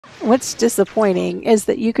What's disappointing is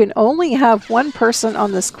that you can only have one person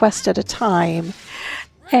on this quest at a time,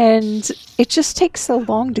 and it just takes so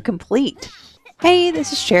long to complete. Hey,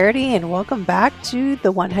 this is Charity, and welcome back to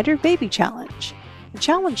the 100 Baby Challenge. A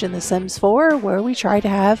challenge in The Sims 4 where we try to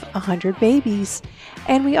have 100 babies,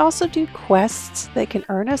 and we also do quests that can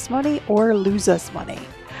earn us money or lose us money.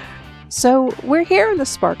 So we're here in the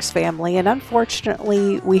Sparks family, and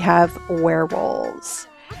unfortunately we have werewolves.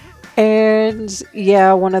 And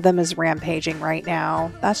yeah, one of them is rampaging right now.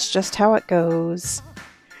 That's just how it goes.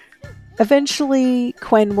 Eventually,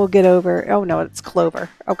 Quinn will get over... Oh no, it's Clover.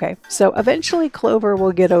 Okay, so eventually Clover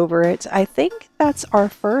will get over it. I think that's our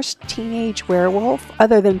first teenage werewolf,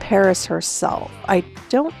 other than Paris herself. I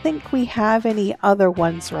don't think we have any other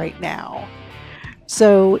ones right now.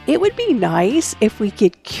 So it would be nice if we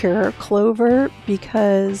could cure Clover,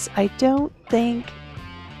 because I don't think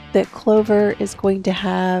that Clover is going to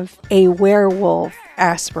have a werewolf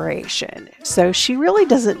aspiration. So she really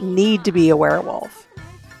doesn't need to be a werewolf.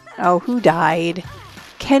 Oh, who died?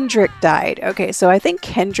 Kendrick died. Okay, so I think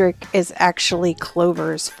Kendrick is actually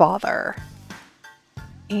Clover's father.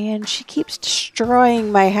 And she keeps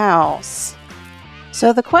destroying my house.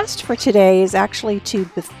 So the quest for today is actually to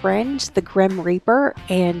befriend the Grim Reaper,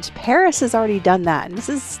 and Paris has already done that. And this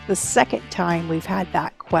is the second time we've had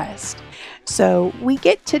that quest. So we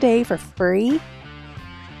get today for free,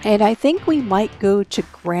 and I think we might go to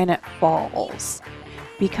Granite Falls,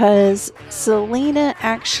 because Selena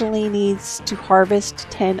actually needs to harvest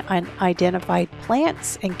 10 unidentified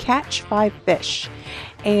plants and catch 5 fish.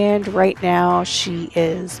 And right now she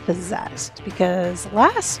is possessed, because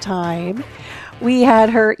last time we had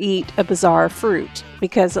her eat a bizarre fruit,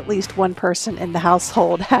 because at least one person in the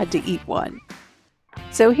household had to eat one.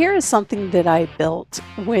 So here is something that I built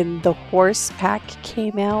when the horse pack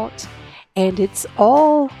came out, and it's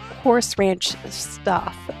all horse ranch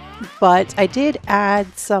stuff. But I did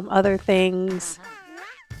add some other things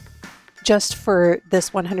just for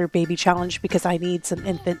this 100 baby challenge, because I need some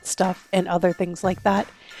infant stuff and other things like that.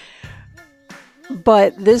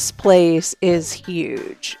 But this place is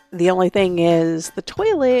huge. The only thing is the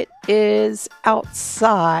toilet is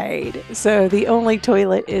outside. So the only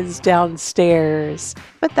toilet is downstairs.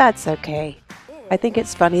 But that's okay. I think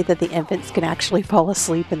it's funny that the infants can actually fall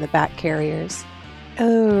asleep in the back carriers.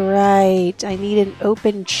 Oh, right. I need an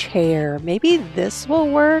open chair. Maybe this will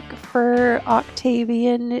work for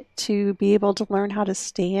Octavian to be able to learn how to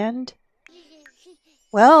stand.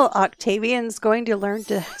 Well, Octavian's going to learn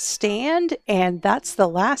to stand, and that's the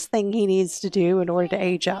last thing he needs to do in order to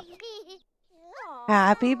age up.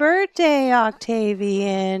 Happy birthday,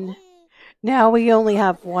 Octavian! Now we only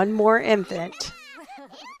have one more infant.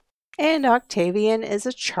 And Octavian is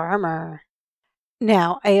a charmer.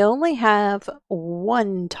 Now, I only have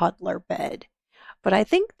one toddler bed, but I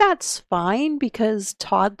think that's fine, because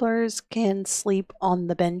toddlers can sleep on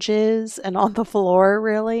the benches and on the floor,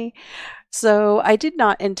 really. So I did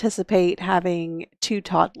not anticipate having 2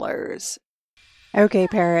 toddlers. Okay,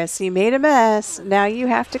 Paris, you made a mess. Now you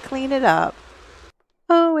have to clean it up.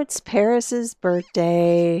 Oh, it's Paris's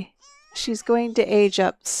birthday. She's going to age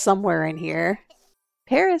up somewhere in here.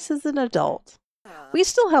 Paris is an adult. We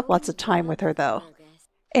still have lots of time with her, though.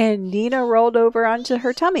 And Nina rolled over onto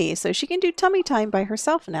her tummy, so she can do tummy time by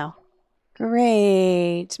herself now.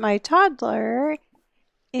 Great. My toddler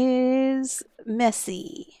is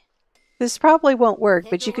messy. This probably won't work,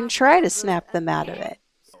 but you can try to snap them out of it.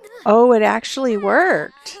 Oh, it actually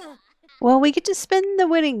worked. Well, we get to spin the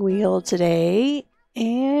winning wheel today,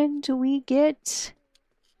 and we get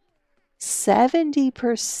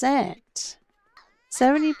 70%.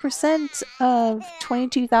 70% of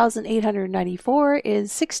 22,894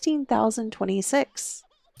 is 16,026,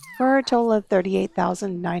 for a total of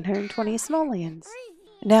 38,920 simoleons.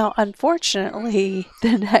 Now, unfortunately,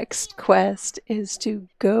 the next quest is to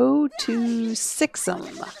go to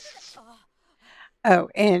Sixum. Oh,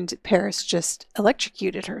 and Paris just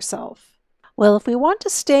electrocuted herself. Well, if we want to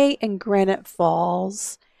stay in Granite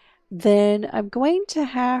Falls, then I'm going to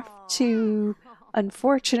have to,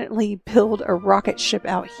 unfortunately, build a rocket ship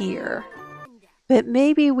out here. But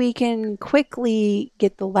maybe we can quickly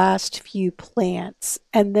get the last few plants,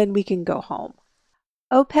 and then we can go home.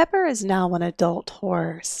 Oh, Pepper is now an adult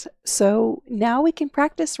horse, so now we can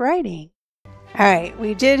practice riding. Alright,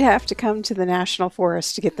 we did have to come to the National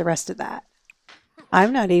Forest to get the rest of that.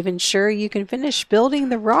 I'm not even sure you can finish building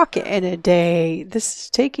the rocket in a day. This is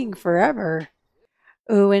taking forever.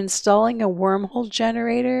 Ooh, installing a wormhole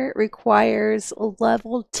generator requires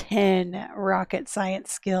level 10 rocket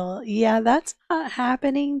science skill. Yeah, that's not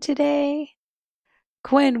happening today.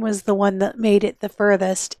 Quinn was the one that made it the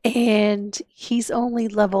furthest, and he's only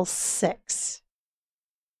level 6.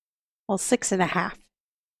 Well, 6.5.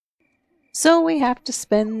 So we have to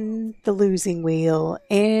spin the losing wheel,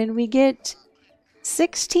 and we get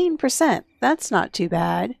 16%. That's not too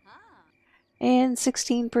bad. And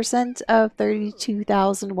 16% of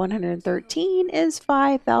 32,113 is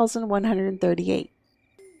 5,138,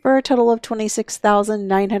 for a total of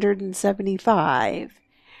 26,975.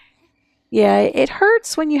 Yeah, it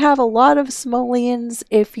hurts when you have a lot of simoleons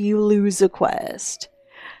if you lose a quest.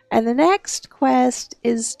 And the next quest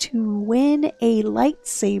is to win a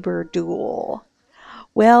lightsaber duel.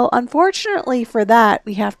 Well, unfortunately for that,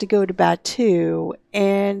 we have to go to Batuu,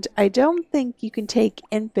 and I don't think you can take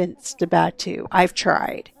infants to Batuu. I've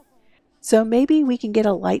tried. So maybe we can get a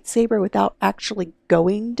lightsaber without actually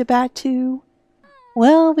going to Batuu?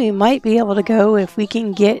 Well, we might be able to go if we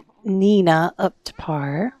can get Nina up to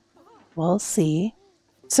par. We'll see.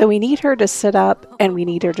 So we need her to sit up, and we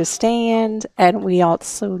need her to stand, and we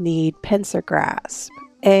also need pincer grasp.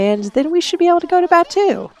 And then we should be able to go to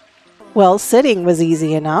Batuu. Well, sitting was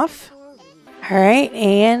easy enough. Alright,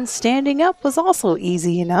 and standing up was also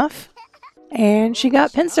easy enough. And she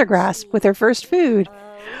got pincer grasp with her first food.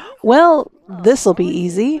 Well, this'll be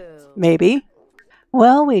easy. Maybe.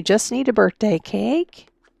 Well, we just need a birthday cake.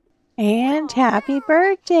 And happy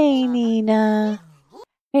birthday, Nina.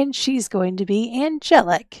 And she's going to be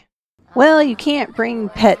angelic. Well, you can't bring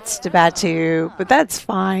pets to Batuu, but that's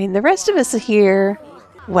fine. The rest of us are here.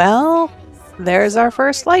 Well, there's our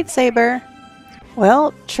first lightsaber.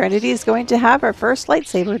 Well, Trinity is going to have her first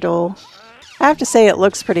lightsaber duel. I have to say it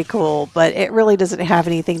looks pretty cool, but it really doesn't have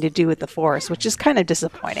anything to do with the Force, which is kind of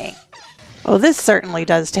disappointing. Well, this certainly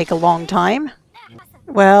does take a long time.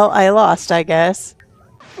 Well, I lost, I guess.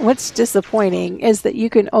 What's disappointing is that you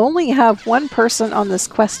can only have one person on this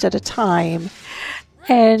quest at a time,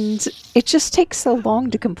 and it just takes so long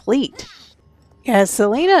to complete. Yeah,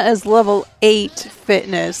 Selena is level 8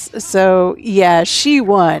 fitness, so yeah, she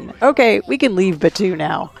won. Okay, we can leave Batuu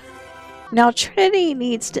now. Now Trinity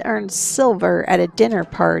needs to earn silver at a dinner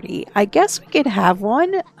party. I guess we could have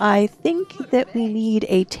one. I think that we need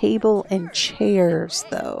a table and chairs,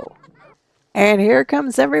 though. And here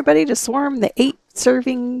comes everybody to swarm the 8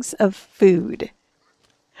 servings of food.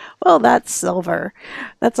 Well, that's silver.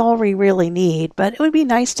 That's all we really need, but it would be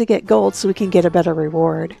nice to get gold so we can get a better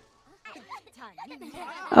reward.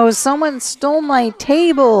 Oh, someone stole my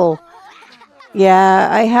table! Yeah,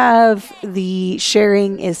 I have the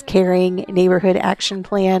sharing is caring neighborhood action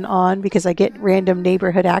plan on because I get random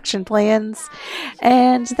neighborhood action plans,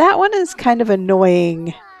 and that one is kind of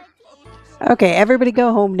annoying. Okay, everybody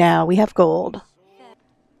go home now. We have gold.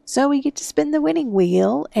 So we get to spin the winning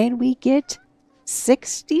wheel, and we get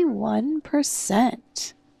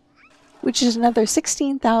 61%, which is another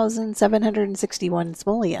 16,761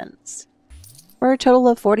 simoleons, for a total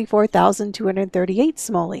of 44,238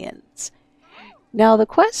 simoleons. Now the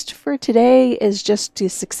quest for today is just to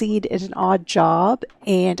succeed at an odd job,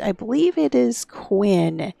 and I believe it is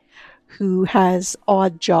Quinn who has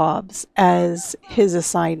odd jobs as his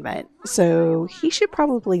assignment, so he should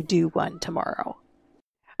probably do one tomorrow.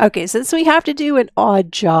 Okay, since we have to do an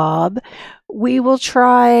odd job, we will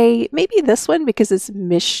try maybe this one because it's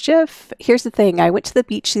mischief. Here's the thing. I went to the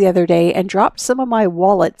beach the other day and dropped some of my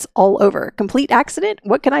wallets all over. Complete accident?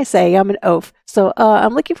 What can I say? I'm an oaf. So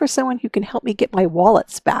I'm looking for someone who can help me get my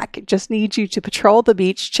wallets back. Just need you to patrol the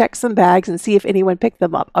beach, check some bags, and see if anyone picked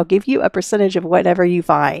them up. I'll give you a percentage of whatever you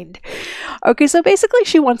find. Okay, so basically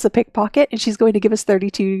she wants a pickpocket, and she's going to give us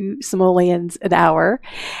 32 simoleons an hour.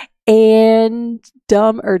 And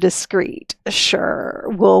dumb or discreet. Sure,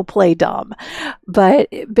 we'll play dumb. But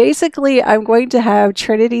basically, I'm going to have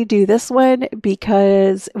Trinity do this one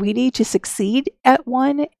because we need to succeed at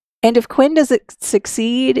one. And if Quinn doesn't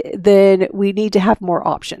succeed, then we need to have more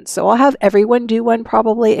options. So I'll have everyone do one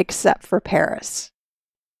probably except for Paris.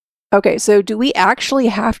 Okay, so do we actually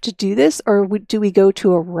have to do this or do we go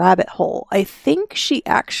to a rabbit hole? I think she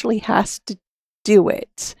actually has to do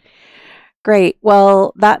it. Great.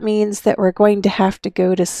 Well, that means that we're going to have to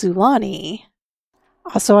go to Sulani.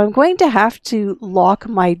 Also, I'm going to have to lock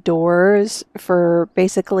my doors for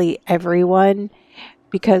basically everyone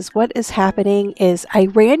because what is happening is I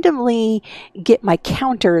randomly get my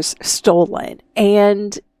counters stolen,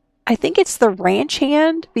 and I think it's the ranch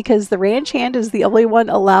hand because the ranch hand is the only one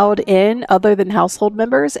allowed in other than household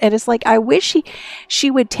members. And it's like, I wish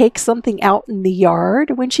she would take something out in the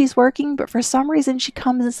yard when she's working, but for some reason she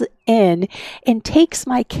comes in and takes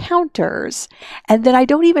my counters. And then I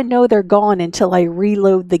don't even know they're gone until I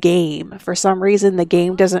reload the game. For some reason, the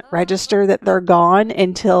game doesn't register that they're gone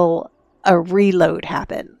until a reload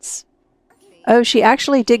happens. Oh, she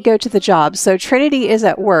actually did go to the job, so Trinity is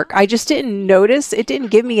at work. I just didn't notice. It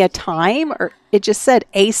didn't give me a time, or it just said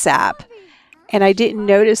ASAP, and I didn't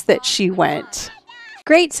notice that she went.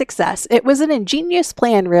 Great success. It was an ingenious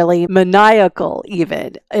plan, really, maniacal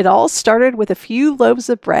even. It all started with a few loaves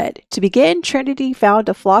of bread. To begin, Trinity found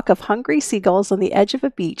a flock of hungry seagulls on the edge of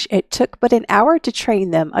a beach. It took but an hour to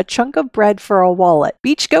train them, a chunk of bread for a wallet.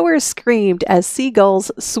 Beachgoers screamed as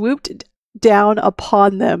seagulls swooped down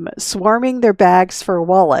upon them, swarming their bags for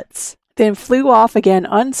wallets. Then flew off again,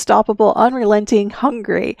 unstoppable, unrelenting,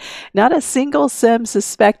 hungry. Not a single sim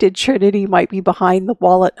suspected Trinity might be behind the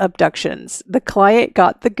wallet abductions. The client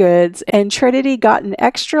got the goods, and Trinity got an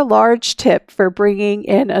extra large tip for bringing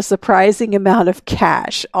in a surprising amount of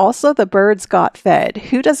cash. Also, the birds got fed.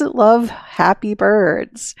 Who doesn't love happy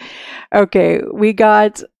birds? Okay, we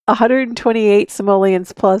got 128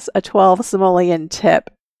 simoleons plus a 12 simoleon tip.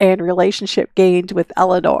 And relationship gained with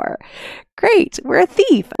Eleanor. Great, we're a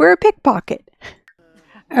thief. We're a pickpocket.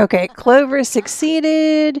 Okay, Clover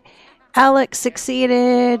succeeded. Alex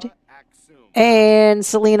succeeded. And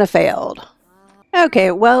Selena failed. Okay,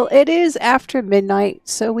 well, it is after midnight,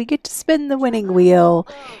 so we get to spin the winning wheel.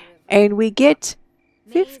 And we get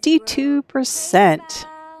 52%,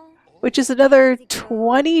 which is another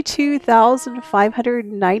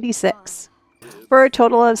 22,596. For a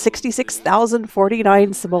total of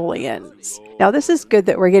 66,049 simoleons. Now this is good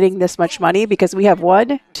that we're getting this much money because we have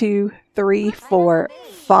 5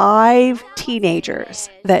 teenagers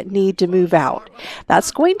that need to move out.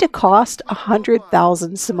 That's going to cost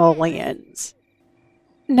 100,000 simoleons.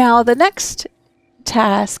 Now the next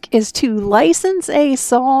task is to license a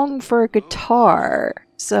song for guitar.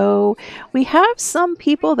 So we have some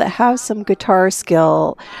people that have some guitar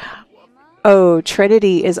skill. Oh,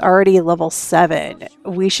 Trinity is already level 7.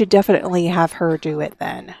 We should definitely have her do it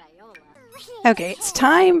then. Okay, it's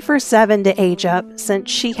time for 7 to age up since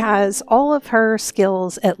she has all of her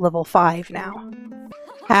skills at level 5 now.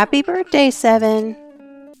 Happy birthday, 7.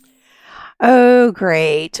 Oh,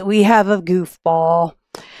 great. We have a goofball.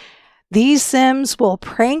 These Sims will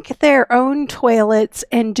prank their own toilets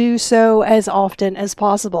and do so as often as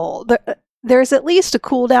possible. There's at least a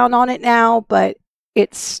cooldown on it now, but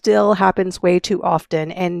it still happens way too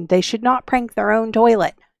often, and they should not prank their own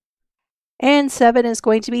toilet. And 7 is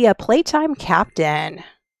going to be a playtime captain.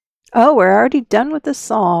 Oh, we're already done with the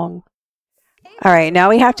song. Alright, now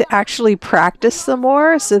we have to actually practice some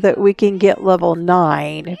more so that we can get level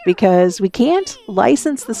 9, because we can't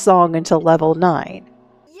license the song until level 9.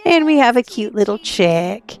 And we have a cute little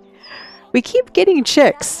chick. We keep getting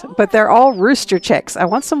chicks, but they're all rooster chicks. I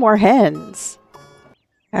want some more hens.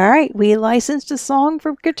 Alright, we licensed a song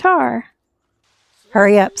for guitar.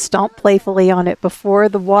 Hurry up, stomp playfully on it before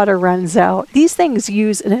the water runs out. These things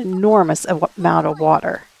use an enormous amount of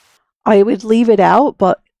water. I would leave it out,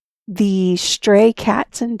 but the stray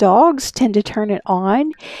cats and dogs tend to turn it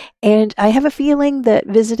on, and I have a feeling that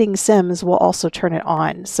visiting Sims will also turn it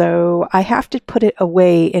on, so I have to put it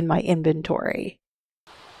away in my inventory.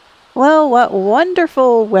 Well, what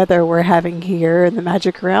wonderful weather we're having here in the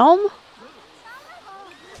Magic Realm.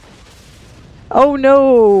 Oh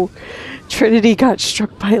no! Trinity got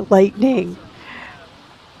struck by lightning.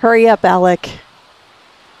 Hurry up, Alec.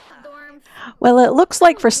 Well, it looks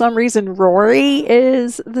like for some reason Rory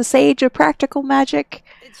is the sage of practical magic.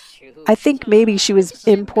 I think maybe she was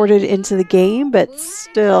imported into the game, but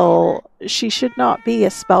still, she should not be a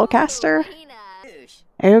spellcaster.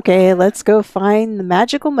 Okay, let's go find the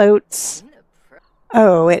magical moats.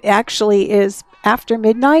 Oh, it actually is after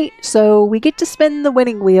midnight, so we get to spin the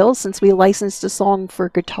winning wheel since we licensed a song for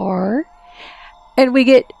guitar. And we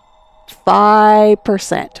get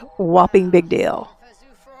 5%. Whopping big deal.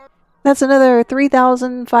 That's another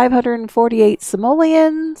 3,548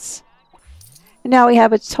 simoleons. And now we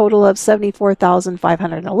have a total of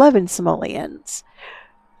 74,511 simoleons.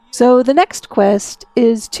 So the next quest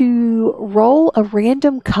is to roll a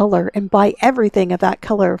random color and buy everything of that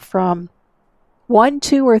color from 1,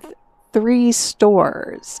 2, or 3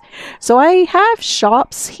 stores. So I have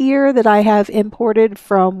shops here that I have imported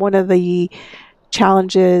from one of the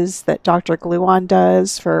challenges that Dr. Gluon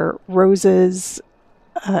does for Rose's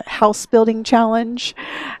house building challenge.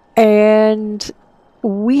 And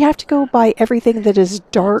we have to go buy everything that is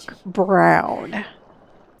dark brown.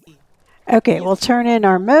 Okay, we'll turn in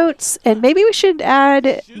our moats, and maybe we should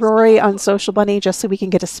add Rory on Social Bunny just so we can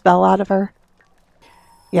get a spell out of her.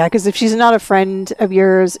 Yeah, because if she's not a friend of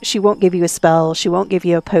yours, she won't give you a spell, she won't give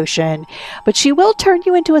you a potion, but she will turn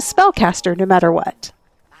you into a spellcaster no matter what.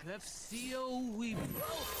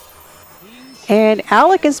 And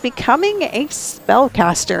Alec is becoming a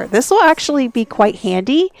spellcaster. This will actually be quite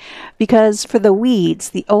handy because for the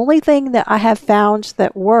weeds, the only thing that I have found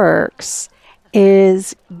that works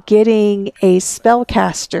is getting a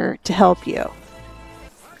spellcaster to help you.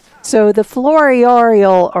 So the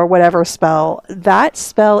Floriorial or whatever spell, that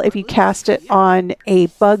spell, if you cast it on a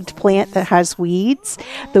bugged plant that has weeds,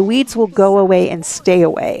 the weeds will go away and stay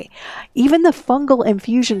away. Even the fungal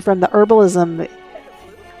infusion from the herbalism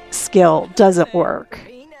skill doesn't work.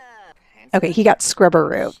 Okay, he got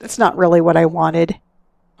Scrubberoo. That's not really what I wanted.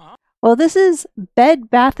 Well, this is Bed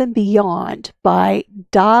Bath & Beyond by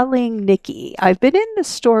Darling Nikki. I've been in the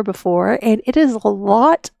store before, and it is a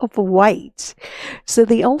lot of white. So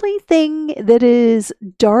the only thing that is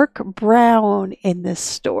dark brown in this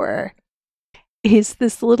store is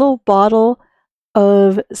this little bottle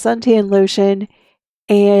of suntan lotion,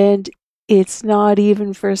 and it's not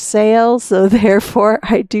even for sale, so therefore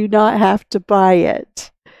I do not have to buy it.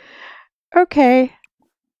 Okay.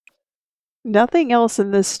 Nothing else in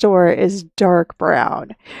this store is dark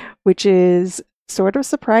brown, which is sort of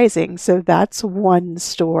surprising. So that's one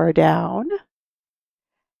store down.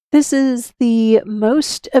 This is the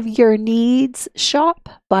Most of Your Needs shop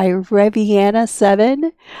by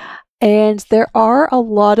Reviana7. And there are a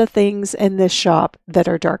lot of things in this shop that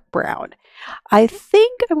are dark brown. I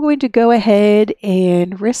think I'm going to go ahead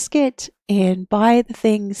and risk it and buy the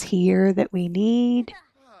things here that we need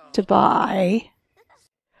to buy.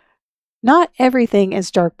 Not everything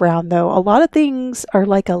is dark brown, though. A lot of things are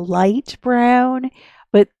like a light brown,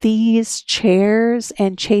 but these chairs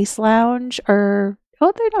and Chase Lounge are,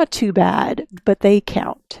 oh, they're not too bad, but they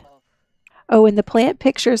count. Oh, and the plant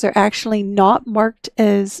pictures are actually not marked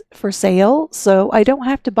as for sale, so I don't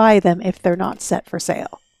have to buy them if they're not set for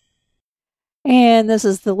sale. And this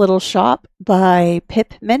is the little shop by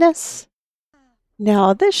Pip Menace.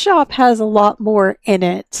 Now, this shop has a lot more in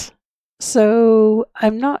it. So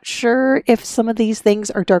I'm not sure if some of these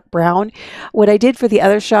things are dark brown. What I did for the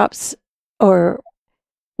other shops, or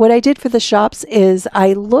what I did for the shops is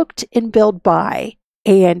I looked in build by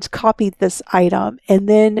and copied this item and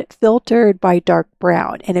then filtered by dark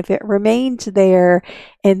brown. And if it remained there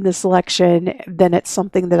in the selection, then it's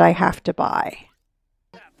something that I have to buy.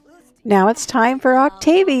 Now it's time for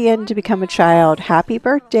Octavian to become a child. Happy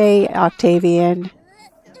birthday, Octavian.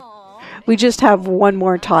 We just have one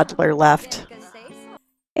more toddler left.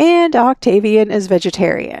 And Octavian is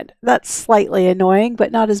vegetarian. That's slightly annoying,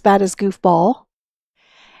 but not as bad as Goofball.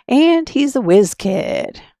 And he's a whiz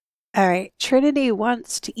kid. Alright, Trinity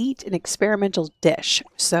wants to eat an experimental dish,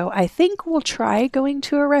 so I think we'll try going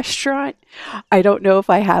to a restaurant. I don't know if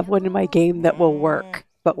I have one in my game that will work,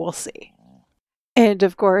 but we'll see. And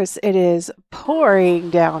of course, it is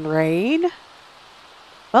pouring down rain.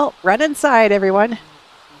 Well, run inside, everyone.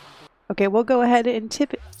 Okay, we'll go ahead and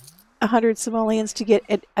tip 100 simoleons to get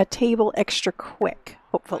a table extra quick,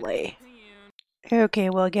 hopefully. Okay,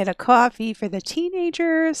 we'll get a coffee for the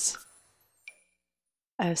teenagers,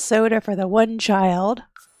 a soda for the one child,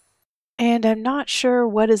 and I'm not sure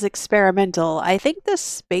what is experimental. I think the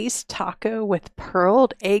space taco with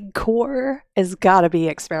pearled egg core has got to be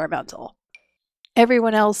experimental.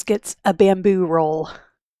 Everyone else gets a bamboo roll.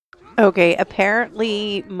 Okay,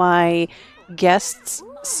 apparently my guests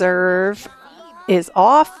serve is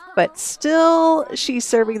off, but still she's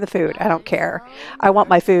serving the food. I don't care. I want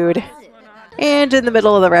my food. And in the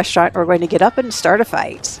middle of the restaurant, we're going to get up and start a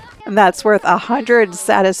fight. And that's worth 100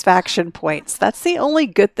 satisfaction points. That's the only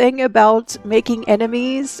good thing about making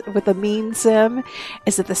enemies with a mean sim,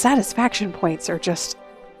 is that the satisfaction points are just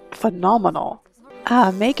phenomenal.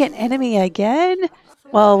 Make an enemy again?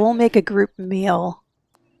 Well, we'll make a group meal.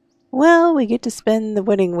 Well, we get to spin the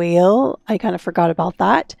winning wheel. I kind of forgot about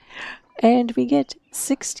that. And we get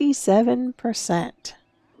 67%.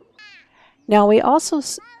 Now, we also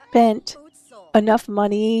spent enough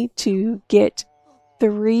money to get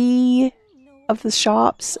 3 of the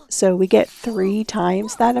shops, so we get 3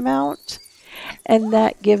 times that amount. And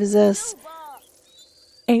that gives us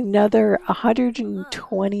another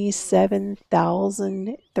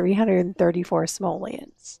 127,334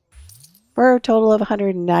 simoleons. For a total of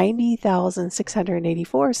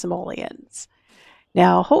 190,684 simoleons.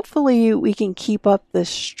 Now, hopefully we can keep up this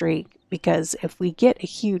streak, because if we get a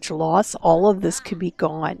huge loss, all of this could be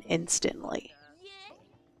gone instantly.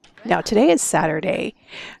 Now, today is Saturday,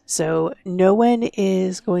 so no one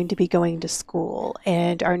is going to be going to school,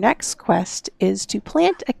 and our next quest is to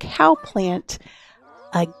plant a cow plant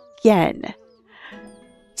again.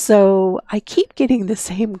 So I keep getting the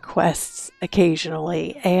same quests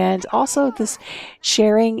occasionally, and also this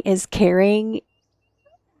sharing is caring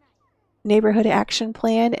neighborhood action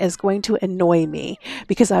plan is going to annoy me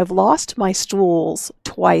because I've lost my stools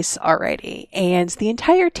twice already, and the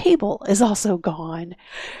entire table is also gone.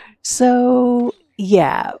 So,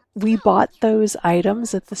 yeah, we bought those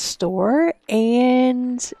items at the store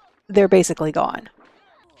and they're basically gone.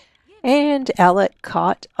 And Alec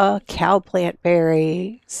caught a cowplant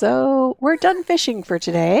berry. So, we're done fishing for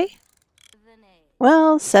today.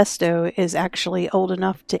 Well, Sesto is actually old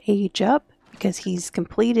enough to age up because he's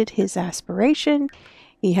completed his aspiration.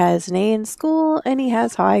 He has an A in school and he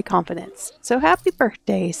has high confidence. So, happy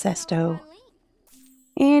birthday, Sesto.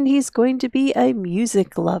 And he's going to be a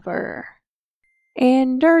music lover.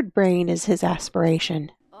 And Nerd Brain is his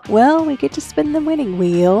aspiration. Well, we get to spin the winning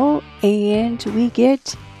wheel, and we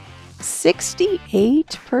get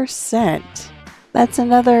 68%. That's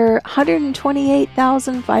another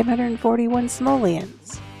 128,541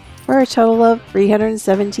 simoleons, for a total of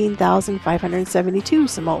 317,572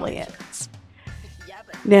 simoleons.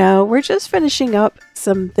 Now, we're just finishing up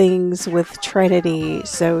some things with Trinity,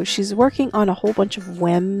 so she's working on a whole bunch of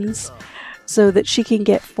whims so that she can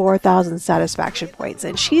get 4,000 satisfaction points,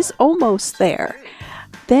 and she's almost there.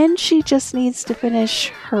 Then she just needs to finish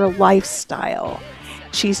her lifestyle.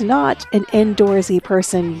 She's not an indoorsy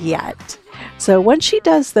person yet. So once she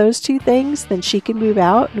does those two things, then she can move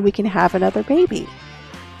out and we can have another baby.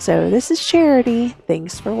 So this is Charity.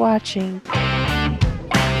 Thanks for watching.